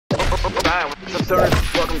Hi, what's up,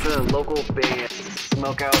 stoners? Welcome to the local band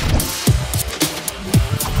Smokeout.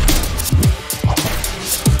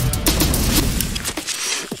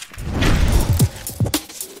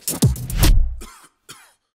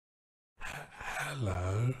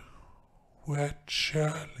 Hello, we're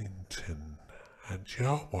Churlington, and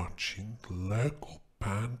you're watching the local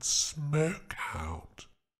band Smokeout.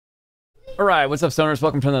 Alright, what's up, stoners?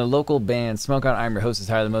 Welcome to the local band Smokeout. I'm your host,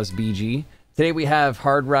 Tyler the Most BG. Today we have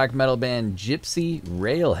hard rock metal band Gypsy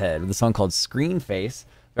Railhead with a song called Screenface.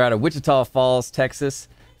 They're out of Wichita Falls, Texas.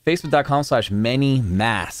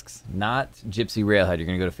 Facebook.com/manymasks, not Gypsy Railhead. You're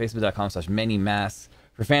going to go to Facebook.com/manymasks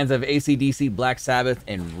for fans of AC/DC, Black Sabbath,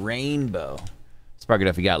 and Rainbow. Spark it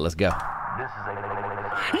up if you got it. Let's go. This is a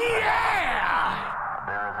Yeah!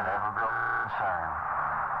 There is an ever-growing concern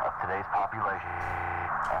of today's population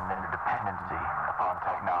and their dependency upon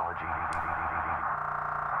technology.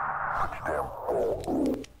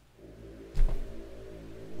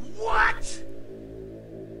 What?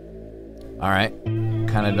 Alright.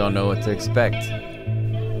 Kind of don't know what to expect.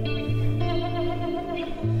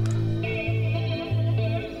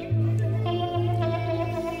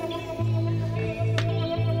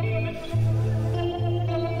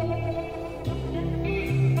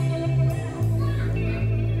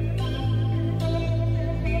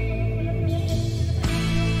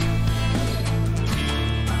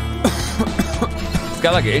 It's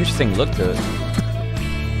got like an interesting look to it.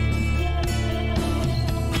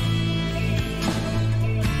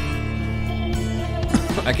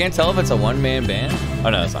 I can't tell if it's a one-man band. Oh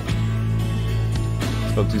no, it's not.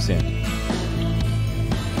 Spoke too soon.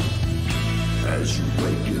 As you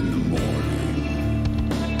wake in the morning,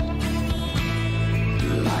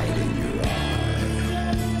 light in your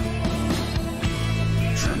eye,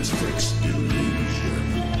 transfixed illusion,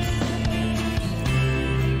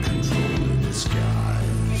 controlling the skies.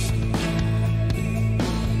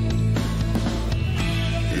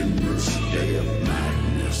 In this day of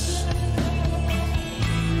madness,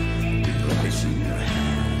 device in your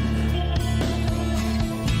hand,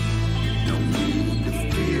 no need to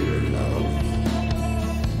fear love.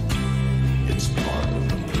 It's part of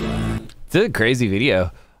the plan. It's a crazy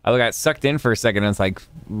video. I got sucked in for a second, and it's like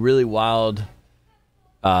really wild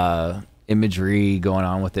imagery going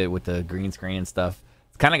on with it, with the green screen and stuff.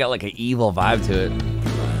 It's kind of got like an evil vibe to it.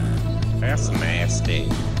 That's nasty.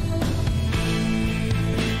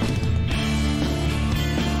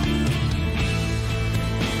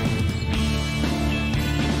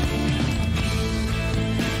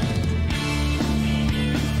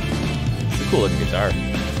 It's a cool looking guitar.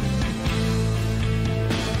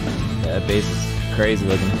 Yeah, that bass is crazy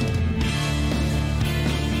looking.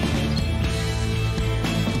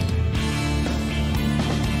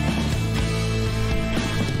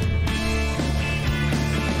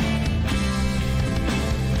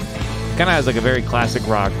 Kind of has like a very classic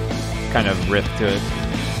rock kind of riff to it.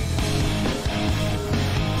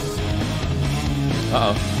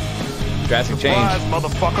 Uh-oh. Drastic change.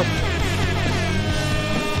 Motherfucker.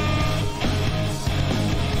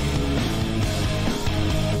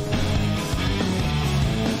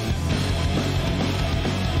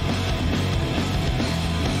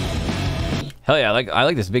 Hell yeah, I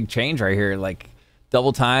like this big change right here. Like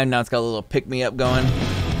double time. Now it's got a little pick me up going.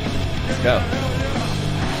 Let's go.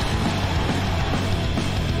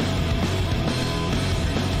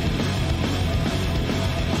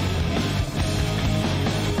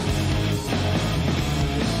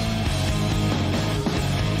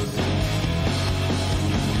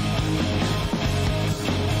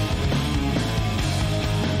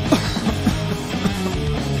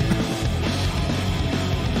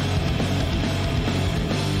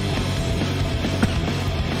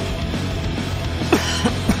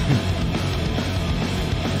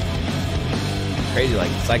 Crazy,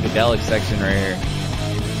 like psychedelic section right here.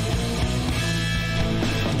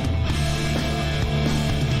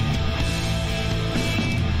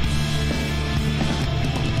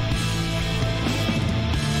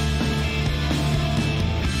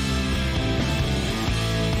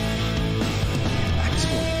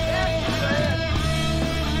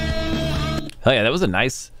 Hell yeah, that was a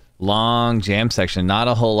nice long jam section. Not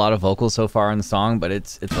a whole lot of vocals so far in the song, but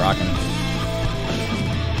it's rocking.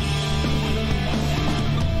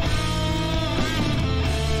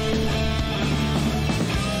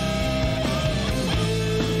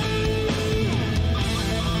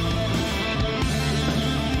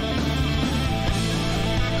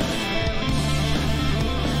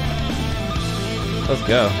 Let's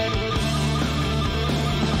go.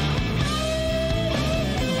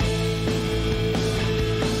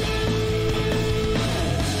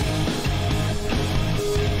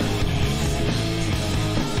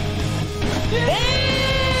 This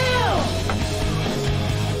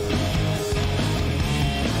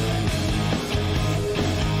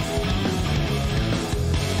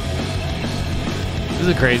is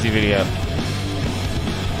a crazy video.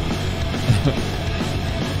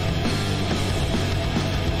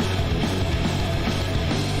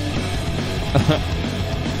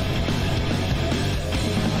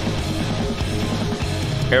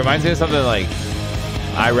 It reminds me of something like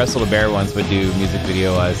I wrestled a bear once, but do music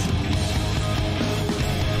video wise.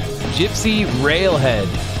 Gypsy Railhead.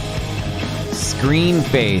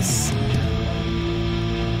 Screenface.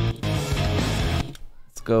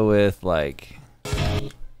 Let's go with like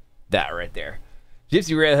that right there.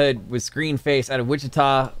 Gypsy Railhead with Screenface out of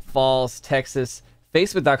Wichita Falls, Texas.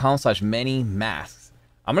 Facebook.com/many-masks.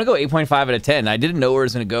 I'm gonna go 8.5 out of 10. I didn't know where it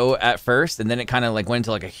was gonna go at first, and then it kind of like went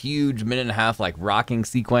into like a huge minute and a half like rocking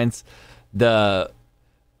sequence. The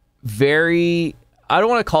very, I don't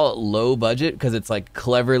want to call it low budget because it's like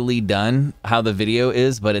cleverly done how the video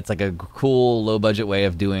is, but it's like a cool low budget way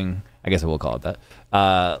of doing, I guess I will call it that,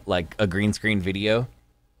 like a green screen video.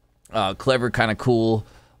 Clever, kind of cool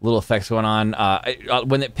little effects going on.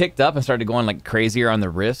 When it picked up and started going like crazier on the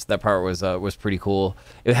riffs, that part was pretty cool.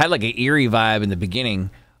 It had like an eerie vibe in the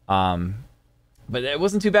beginning, but it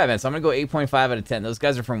wasn't too bad, man. So I'm gonna go 8.5 out of 10. Those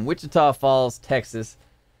guys are from Wichita Falls, Texas,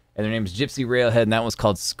 and their name is Gypsy Railhead, and that one's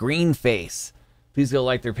called Screenface. Please go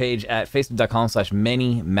like their page at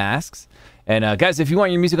facebook.com/many-masks. And guys, if you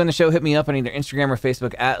want your music on the show, hit me up on either Instagram or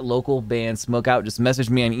Facebook at Local Band Smokeout. Just message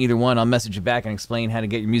me on either one. I'll message you back and explain how to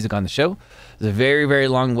get your music on the show. It's a very, very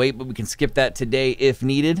long wait, but we can skip that today if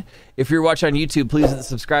needed. If you're watching on YouTube, please hit the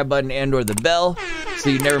subscribe button and or the bell so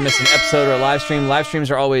you never miss an episode or a live stream. Live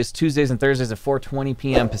streams are always Tuesdays and Thursdays at 4:20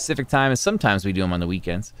 p.m. Pacific time, and sometimes we do them on the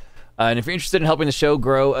weekends. And if you're interested in helping the show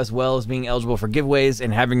grow, as well as being eligible for giveaways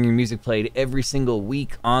and having your music played every single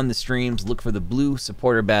week on the streams, look for the blue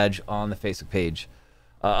supporter badge on the Facebook page.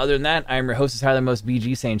 Other than that, I'm your host, Tyler Most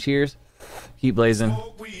BG, saying cheers, keep blazing,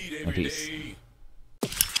 and peace.